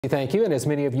Thank you. And as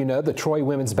many of you know, the Troy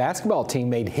women's basketball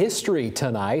team made history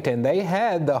tonight, and they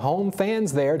had the home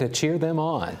fans there to cheer them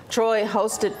on. Troy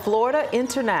hosted Florida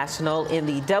International in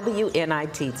the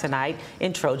WNIT tonight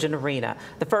in Trojan Arena.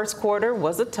 The first quarter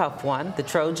was a tough one. The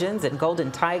Trojans and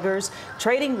Golden Tigers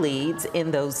trading leads in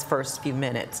those first few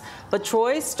minutes. But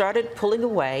Troy started pulling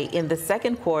away in the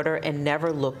second quarter and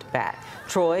never looked back.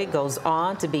 Troy goes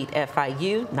on to beat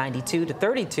FIU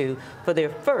 92-32 for their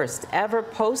first ever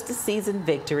postseason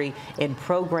victory in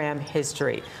program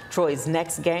history. Troy's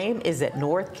next game is at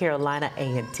North Carolina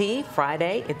A&T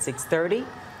Friday at 6:30.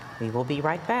 We will be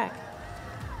right back.